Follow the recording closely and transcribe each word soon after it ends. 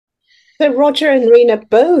So Roger and Rena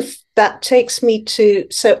both, that takes me to,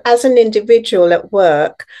 so as an individual at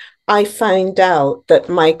work, I find out that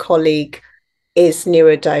my colleague is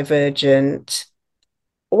neurodivergent.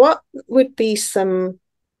 What would be some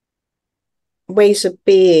ways of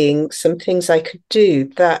being, some things I could do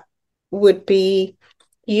that would be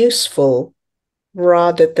useful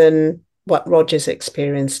rather than what Roger's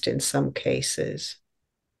experienced in some cases?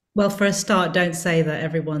 Well, for a start, don't say that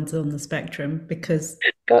everyone's on the spectrum because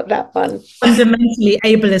Got that one. fundamentally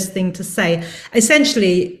ableist thing to say.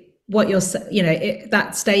 Essentially, what you're,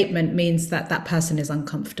 that statement means that that person is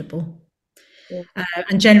uncomfortable, Yeah.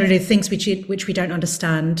 and generally things which we don't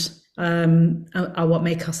understand are what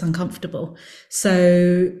make us uncomfortable.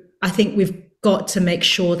 So I think we've got to make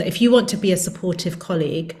sure that if you want to be a supportive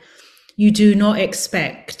colleague, you do not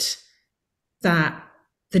expect that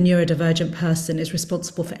the neurodivergent person is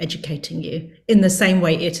responsible for educating you in the same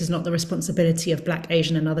way it is not the responsibility of Black,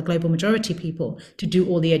 Asian and other global majority people to do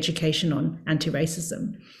all the education on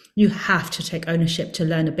anti-racism. You have to take ownership to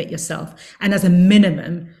learn a bit yourself, and as a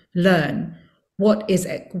minimum learn what is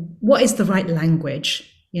the right language,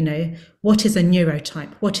 what is a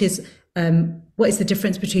neurotype, what is the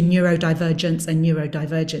difference between neurodivergence and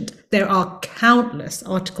neurodivergent. There are countless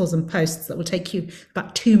articles and posts that will take you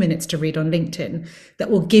about 2 minutes to read on LinkedIn that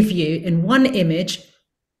will give you in one image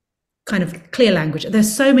kind of clear language.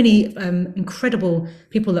 There's so many incredible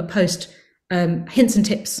people that post hints and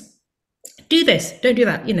tips. Do this, don't do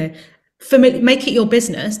that, make it your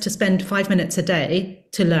business to spend 5 minutes a day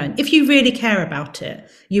to learn. If you really care about it,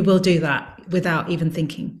 you will do that without even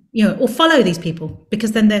thinking, or follow these people,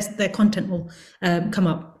 because then their content will come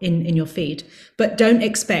up in your feed. But don't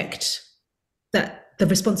expect that the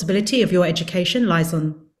responsibility of your education lies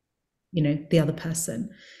on, the other person.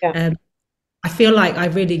 Yeah. I feel like I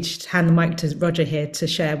really should hand the mic to Roger here to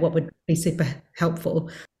share what would be super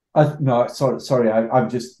helpful. No, sorry. I'm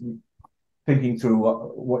just thinking through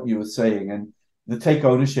what you were saying, and the take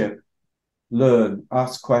ownership, learn,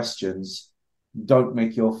 ask questions, don't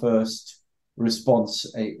make your first response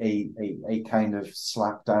a kind of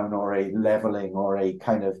slap down or a leveling or a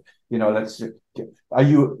kind of,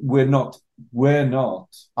 I'm not,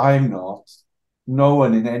 no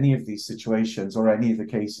one in any of these situations or any of the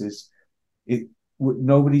cases,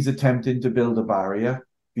 nobody's attempting to build a barrier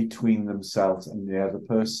between themselves and the other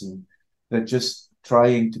person. They're just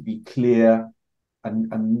trying to be clear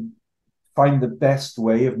and find the best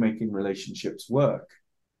way of making relationships work.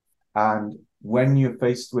 And when you're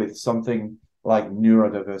faced with something like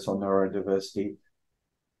neurodiverse or neurodiversity,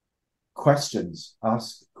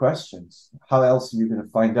 ask questions. How else are you going to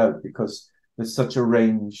find out? Because there's such a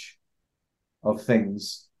range of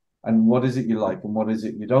things. And what is it you like and what is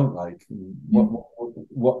it you don't like? And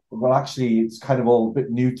well, actually, it's kind of all a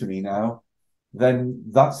bit new to me now. Then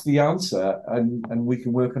that's the answer, and we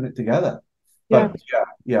can work on it together. Yeah. But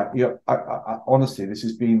yeah. I, honestly, this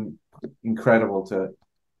has been incredible to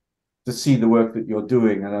see the work that you're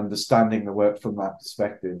doing, and understanding the work from that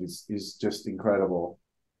perspective is just incredible.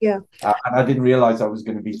 Yeah. And I didn't realize I was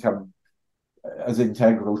going to become as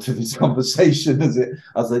integral to this conversation as it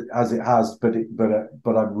has,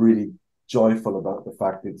 but I'm really joyful about the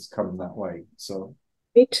fact it's come that way. So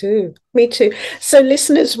Me too. Me too. So,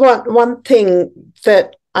 listeners, one thing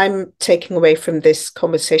that I'm taking away from this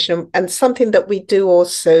conversation, and something that we do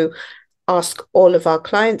also ask all of our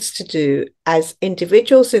clients to do as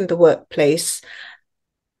individuals in the workplace,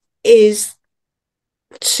 is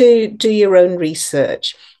to do your own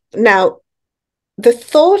research. Now, the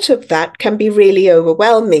thought of that can be really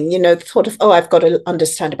overwhelming. The thought of, oh, I've got to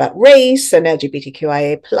understand about race and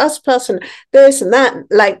LGBTQIA plus and this and that,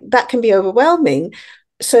 like that can be overwhelming.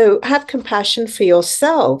 So have compassion for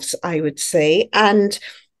yourselves, I would say. And,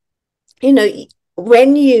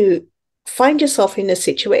 when you find yourself in a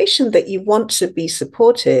situation that you want to be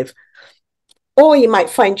supportive, or you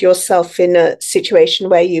might find yourself in a situation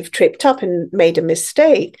where you've tripped up and made a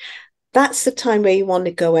mistake, that's the time where you want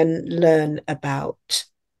to go and learn about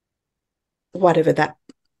whatever that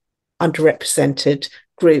underrepresented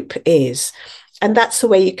group is. And that's the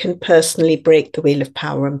way you can personally break the wheel of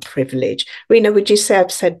power and privilege. Rena, would you say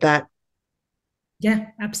I've said that? Yeah,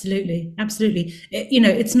 absolutely. Absolutely.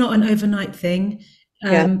 It's not an overnight thing.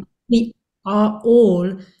 Yeah. We are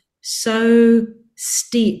all so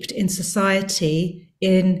steeped in society,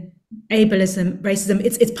 in ableism, racism.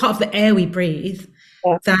 It's part of the air we breathe.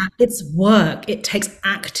 Yeah. That it's work. It takes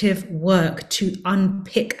active work to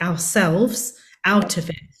unpick ourselves out of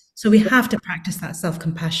it. So we have to practice that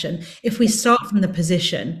self-compassion. If we start from the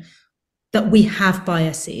position that we have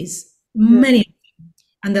biases, many,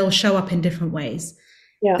 and they'll show up in different ways.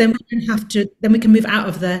 Yeah. then we don't have to, then we can move out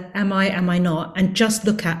of the am I not, and just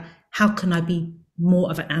look at how can I be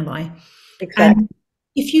more of an ally. Exactly. And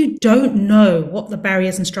if you don't know what the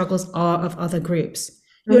barriers and struggles are of other groups,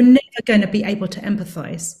 you're Mm. never going to be able to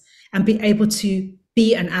empathize and be able to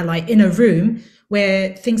be an ally in a room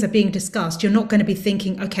where things are being discussed. You're not going to be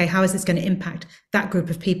thinking, okay, how is this going to impact that group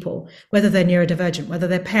of people, whether they're neurodivergent, whether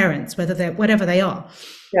they're parents, whether they're whatever they are.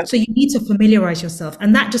 Yeah. So you need to familiarize yourself.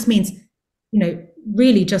 And that just means,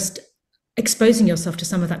 really just exposing yourself to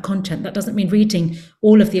some of that content. That doesn't mean reading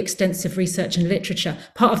all of the extensive research and literature.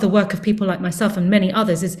 Part of the work of people like myself and many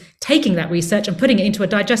others is taking that research and putting it into a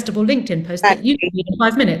digestible LinkedIn post that you can read in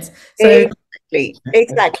 5 minutes. So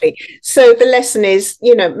exactly. So the lesson is,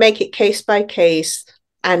 make it case by case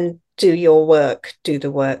and do your work, do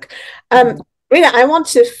the work. Rita, I want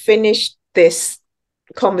to finish this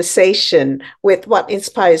conversation with what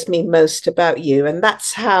inspires me most about you, and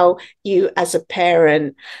that's how you as a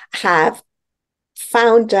parent have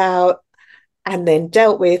found out and then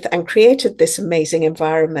dealt with and created this amazing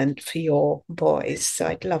environment for your boys. So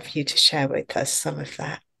I'd love you to share with us some of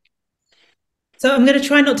that. So I'm going to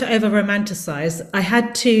try not to over romanticize. I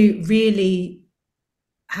had to really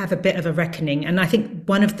have a bit of a reckoning. And I think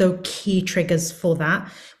one of the key triggers for that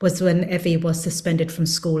was when Evie was suspended from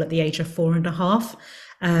school at the age of 4.5.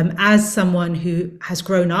 As someone who has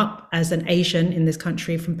grown up as an Asian in this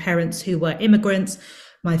country from parents who were immigrants,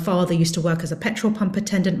 my father used to work as a petrol pump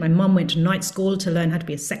attendant. My mum went to night school to learn how to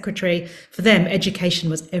be a secretary. For them, education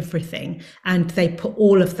was everything. And they put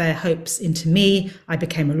all of their hopes into me. I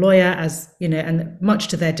became a lawyer, and much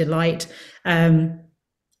to their delight.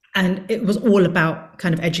 And it was all about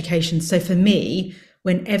kind of education. So for me,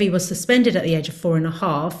 when Evie was suspended at the age of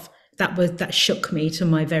 4.5, that shook me to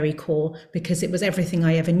my very core, because it was everything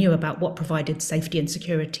I ever knew about what provided safety and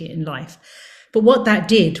security in life. But what that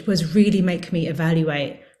did was really make me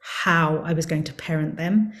evaluate how I was going to parent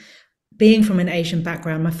them. Being from an Asian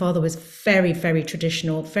background, my father was very, very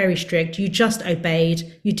traditional, very strict. You just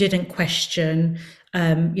obeyed, you didn't question.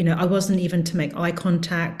 I wasn't even to make eye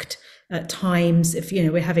contact. At times, if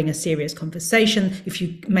we're having a serious conversation, if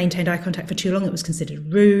you maintained eye contact for too long, it was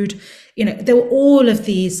considered rude. There were all of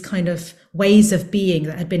these kind of ways of being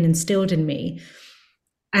that had been instilled in me.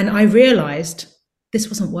 And I realized this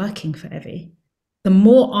wasn't working for Evie. The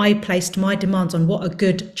more I placed my demands on what a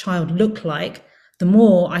good child looked like, the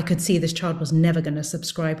more I could see this child was never going to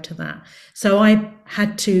subscribe to that. So I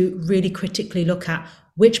had to really critically look at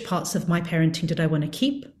which parts of my parenting did I want to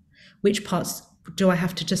keep, which parts do I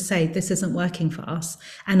have to just say, this isn't working for us?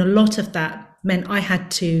 And a lot of that meant I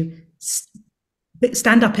had to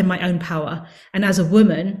stand up in my own power. And as a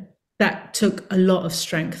woman, that took a lot of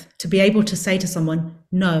strength to be able to say to someone,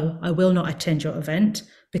 no, I will not attend your event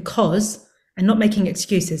because, and not making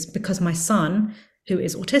excuses, because my son, who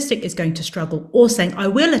is autistic, is going to struggle, or saying, I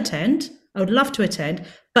will attend, I would love to attend,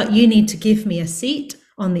 but you need to give me a seat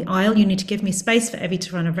on the aisle. You need to give me space for Evie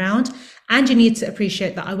to run around. And you need to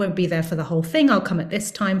appreciate that I won't be there for the whole thing. I'll come at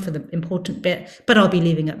this time for the important bit, but I'll be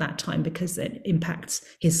leaving at that time because it impacts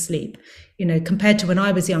his sleep. Compared to when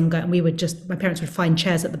I was younger and my parents would find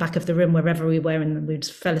chairs at the back of the room wherever we were and we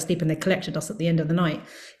just fell asleep and they collected us at the end of the night.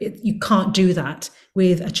 You can't do that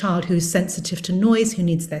with a child who's sensitive to noise, who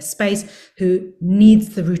needs their space, who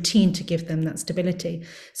needs the routine to give them that stability.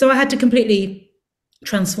 So I had to completely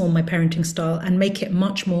transform my parenting style and make it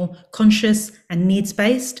much more conscious and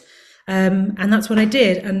needs-based. And that's what I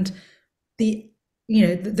did. And the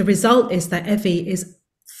result is that Evie is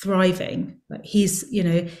thriving. He's,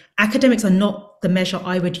 academics are not the measure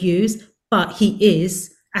I would use, but he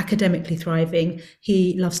is academically thriving.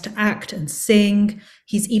 He loves to act and sing.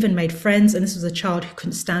 He's even made friends. And this was a child who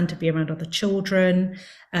couldn't stand to be around other children.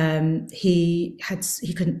 He had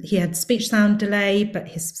speech sound delay, but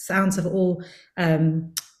his sounds have all,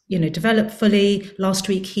 developed fully. Last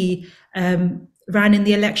week, he ran in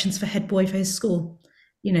the elections for head boy for his school.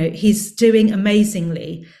 He's doing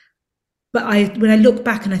amazingly. But when I look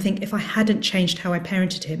back and I think, if I hadn't changed how I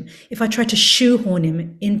parented him, if I tried to shoehorn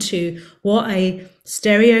him into what a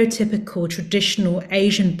stereotypical, traditional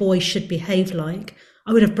Asian boy should behave like,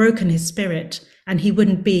 I would have broken his spirit, and he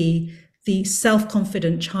wouldn't be the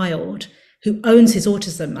self-confident child who owns his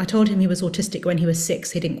autism. I told him he was autistic when he was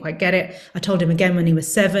 6. He didn't quite get it. I told him again when he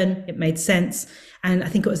was 7. It made sense. And I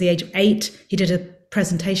think it was the age of 8, he did a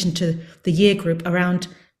presentation to the year group around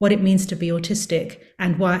what it means to be autistic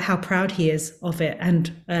and how proud he is of it,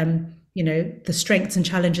 and the strengths and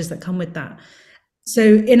challenges that come with that. So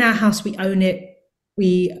in our house, we own it,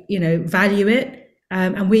 we value it,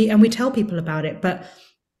 and we tell people about it. But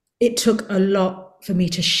it took a lot for me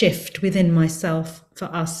to shift within myself for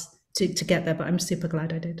us to get there, but I'm super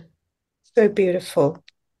glad I did. So beautiful.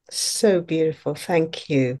 So beautiful. Thank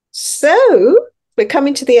you. So we're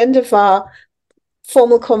coming to the end of our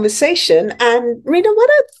formal conversation. And Rena, what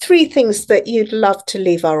are 3 things that you'd love to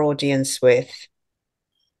leave our audience with?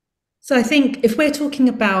 So I think if we're talking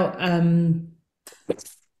about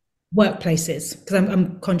workplaces, because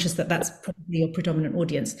I'm conscious that that's probably your predominant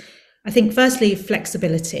audience. I think firstly,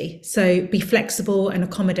 flexibility. So be flexible and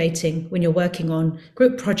accommodating when you're working on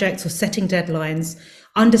group projects or setting deadlines.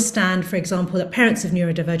 Understand, for example, that parents of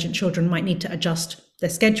neurodivergent children might need to adjust their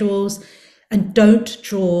schedules, and don't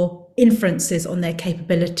draw inferences on their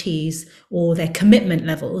capabilities or their commitment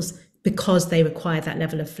levels because they require that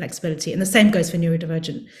level of flexibility. And the same goes for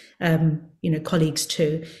neurodivergent colleagues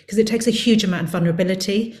too, because it takes a huge amount of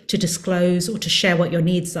vulnerability to disclose or to share what your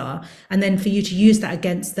needs are. And then for you to use that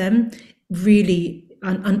against them really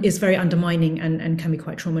is very undermining and can be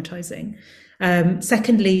quite traumatizing.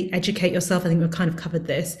 Secondly, educate yourself. I think we've kind of covered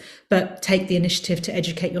this, but take the initiative to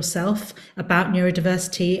educate yourself about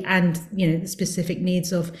neurodiversity and, the specific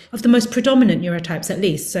needs of the most predominant neurotypes, at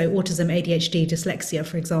least. So autism, ADHD, dyslexia,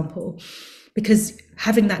 for example, because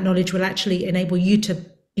having that knowledge will actually enable you to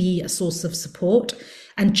be a source of support.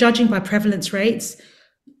 And judging by prevalence rates,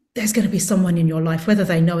 there's going to be someone in your life, whether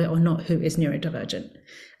they know it or not, who is neurodivergent.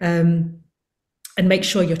 And make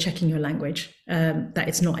sure you're checking your language, that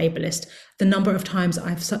it's not ableist. The number of times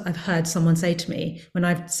I've heard someone say to me when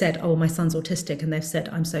I've said, "Oh, my son's autistic," and they've said,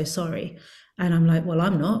 "I'm so sorry," and I'm like, "Well,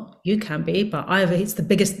 I'm not. You can be, but it's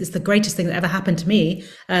the greatest thing that ever happened to me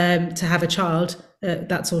to have a child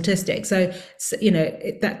that's autistic." So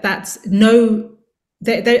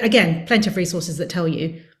again, plenty of resources that tell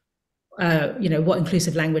you what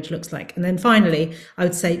inclusive language looks like. And then finally, I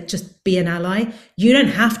would say just be an ally. You don't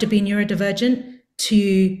have to be neurodivergent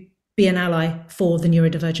to be an ally for the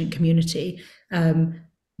neurodivergent community.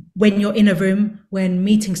 When you're in a room, when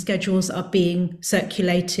meeting schedules are being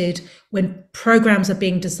circulated, when programs are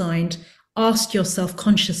being designed, ask yourself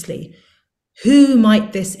consciously, who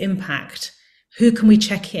might this impact? Who can we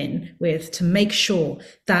check in with to make sure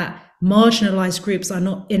that marginalized groups are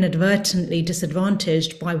not inadvertently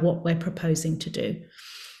disadvantaged by what we're proposing to do?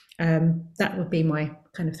 That would be my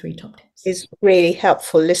kind of 3 top tips. Is really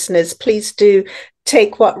helpful. Listeners, please do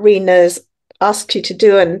take what Rena's asked you to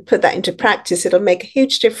do and put that into practice. It'll make a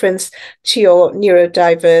huge difference to your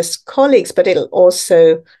neurodiverse colleagues, but it'll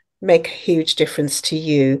also make a huge difference to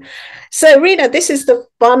you. So, Rena, this is the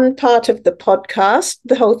fun part of the podcast.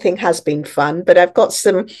 The whole thing has been fun, but I've got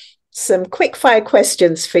some quick fire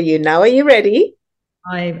questions for you now. Are you ready?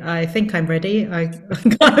 I think I'm ready. I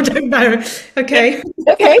don't know. Okay.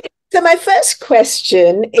 Okay. So my first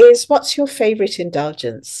question is, what's your favorite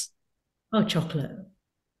indulgence? Oh, chocolate.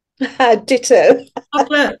 Ditto.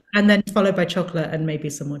 Chocolate, and then followed by chocolate and maybe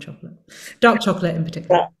some more chocolate. Dark chocolate in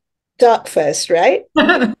particular. Dark first, right?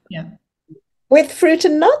 Yeah. With fruit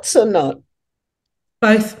and nuts or not?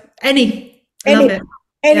 Both. Any. Love it.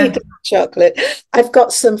 Any dark chocolate. I've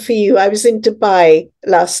got some for you. I was in Dubai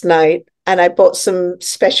last night and I bought some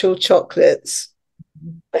special chocolates.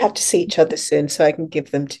 We have to see each other soon so I can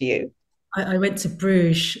give them to you. I went to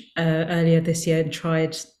Bruges earlier this year and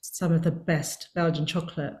tried some of the best Belgian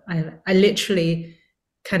chocolate. I literally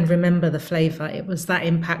can remember the flavor. It was that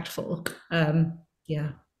impactful.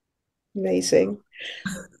 Yeah. Amazing.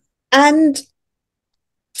 And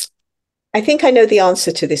I think I know the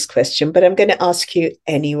answer to this question, but I'm going to ask you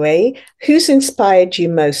anyway. Who's inspired you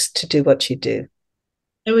most to do what you do?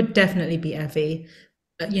 It would definitely be Evie.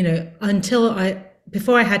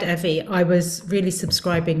 Before I had Evie, I was really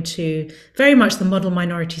subscribing to very much the model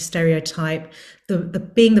minority stereotype, the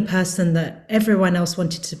being the person that everyone else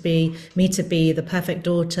wanted me to be, the perfect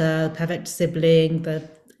daughter, the perfect sibling,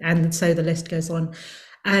 and so the list goes on.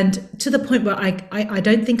 And to the point where I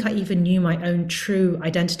don't think I even knew my own true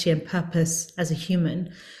identity and purpose as a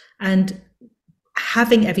human. And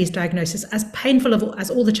having Evie's diagnosis, as painful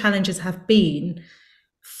as all the challenges have been,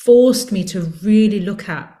 forced me to really look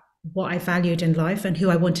at what I valued in life and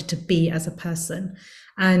who I wanted to be as a person.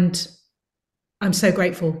 And I'm so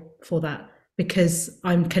grateful for that, because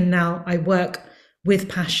I work with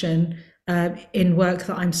passion in work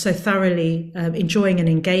that I'm so thoroughly enjoying and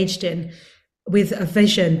engaged in, with a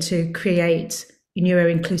vision to create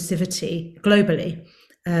neuro-inclusivity globally.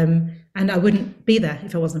 And I wouldn't be there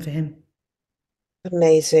if it wasn't for him.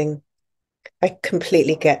 Amazing. I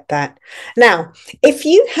completely get that. Now, if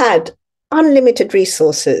you had unlimited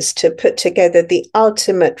resources to put together the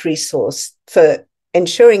ultimate resource for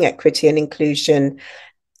ensuring equity and inclusion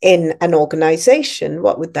in an organization,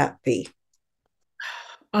 what would that be?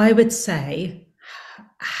 I would say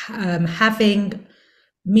having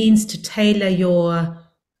means to tailor your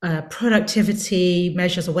productivity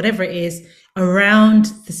measures or whatever it is around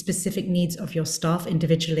the specific needs of your staff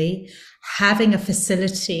individually, having a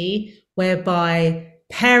facility whereby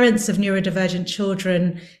parents of neurodivergent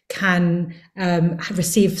children can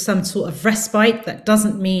receive some sort of respite. That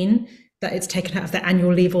doesn't mean that it's taken out of their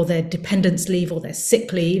annual leave or their dependence leave or their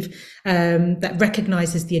sick leave, that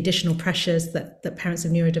recognizes the additional pressures that parents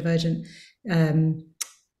of neurodivergent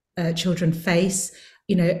children face,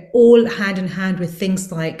 all hand in hand with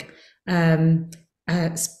things like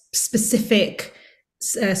specific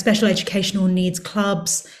special educational needs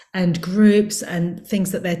clubs and groups and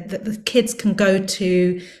things that the kids can go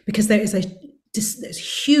to, because there's a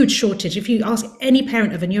huge shortage. If you ask any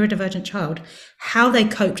parent of a neurodivergent child how they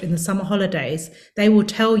coped in the summer holidays, they will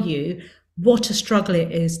tell you what a struggle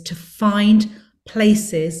it is to find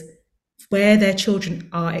places where their children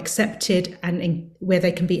are accepted and where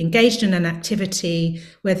they can be engaged in an activity,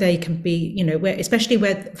 where they can be, especially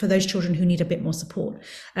for those children who need a bit more support.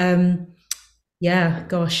 That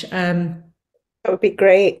would be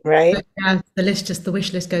great, right? Yeah, the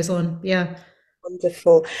wish list goes on. Yeah.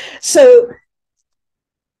 Wonderful. So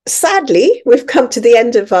sadly, we've come to the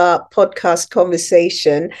end of our podcast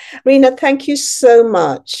conversation. Rena, thank you so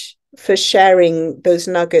much for sharing those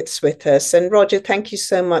nuggets with us. And Roger, thank you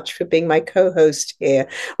so much for being my co-host here.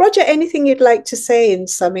 Roger, anything you'd like to say in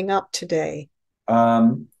summing up today?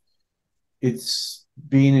 It's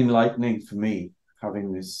been enlightening for me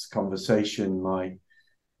having this conversation.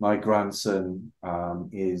 My grandson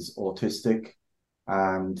is autistic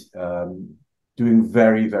and doing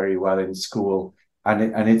very, very well in school.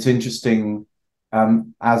 And it's interesting,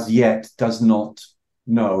 as yet does not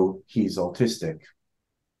know he's autistic.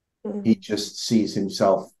 He just sees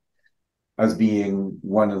himself as being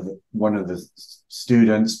one of the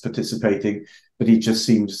students participating, but he just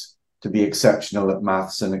seems to be exceptional at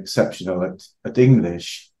maths and exceptional at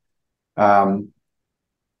English.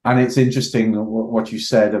 And it's interesting what you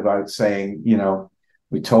said about saying,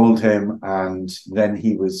 we told him and then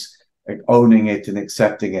he was owning it and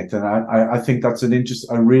accepting it. And I think that's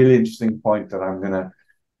a really interesting point that I'm gonna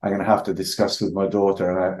have to discuss with my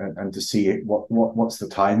daughter and to see what's the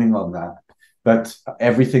timing on that. But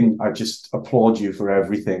everything, I just applaud you for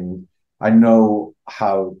everything. I know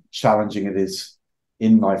how challenging it is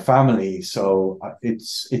in my family, so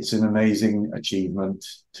it's an amazing achievement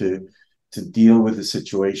to deal with the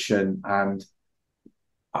situation, and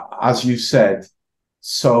as you said,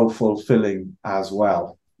 so fulfilling as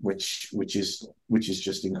well, which is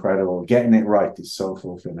just incredible. Getting it right is so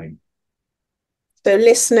fulfilling. So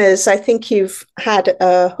listeners, I think you've had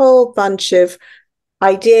a whole bunch of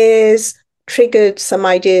ideas, triggered some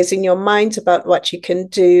ideas in your minds about what you can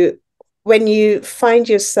do when you find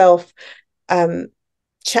yourself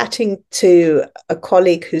chatting to a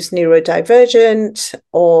colleague who's neurodivergent,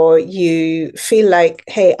 or you feel like,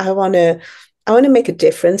 hey, I want to make a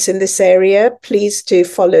difference in this area. Please do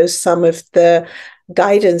follow some of the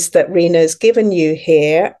guidance that Rena has given you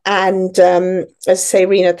here. And as I say,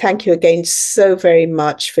 Rena, thank you again so very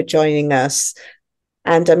much for joining us.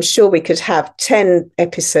 And I'm sure we could have 10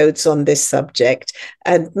 episodes on this subject,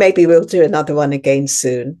 and maybe we'll do another one again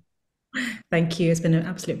soon. Thank you. It's been an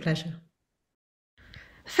absolute pleasure.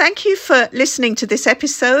 Thank you for listening to this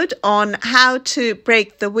episode on how to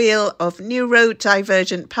break the wheel of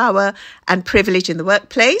neurodivergent power and privilege in the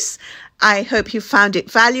workplace. I hope you found it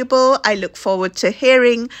valuable. I look forward to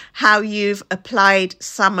hearing how you've applied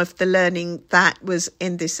some of the learning that was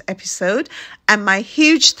in this episode. And my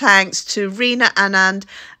huge thanks to Rena Anand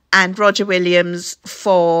and Roger Williams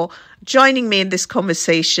for joining me in this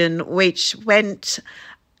conversation, which went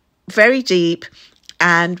very deep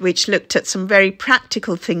and which looked at some very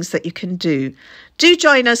practical things that you can do. Do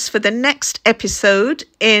join us for the next episode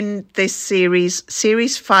in this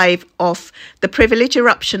series 5 of the Privilege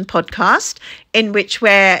Eruption podcast, in which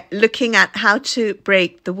we're looking at how to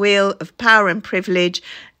break the wheel of power and privilege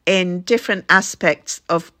in different aspects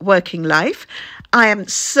of working life. I am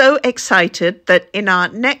so excited that in our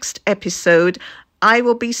next episode, I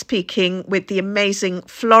will be speaking with the amazing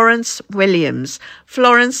Florence Williams.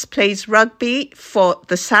 Florence plays rugby for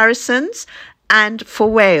the Saracens and for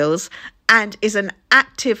Wales, and is an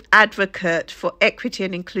active advocate for equity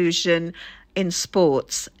and inclusion in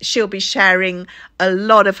sports. She'll be sharing a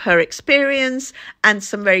lot of her experience and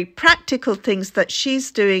some very practical things that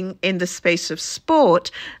she's doing in the space of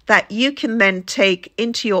sport that you can then take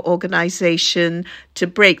into your organization to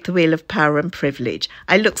break the wheel of power and privilege.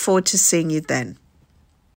 I look forward to seeing you then.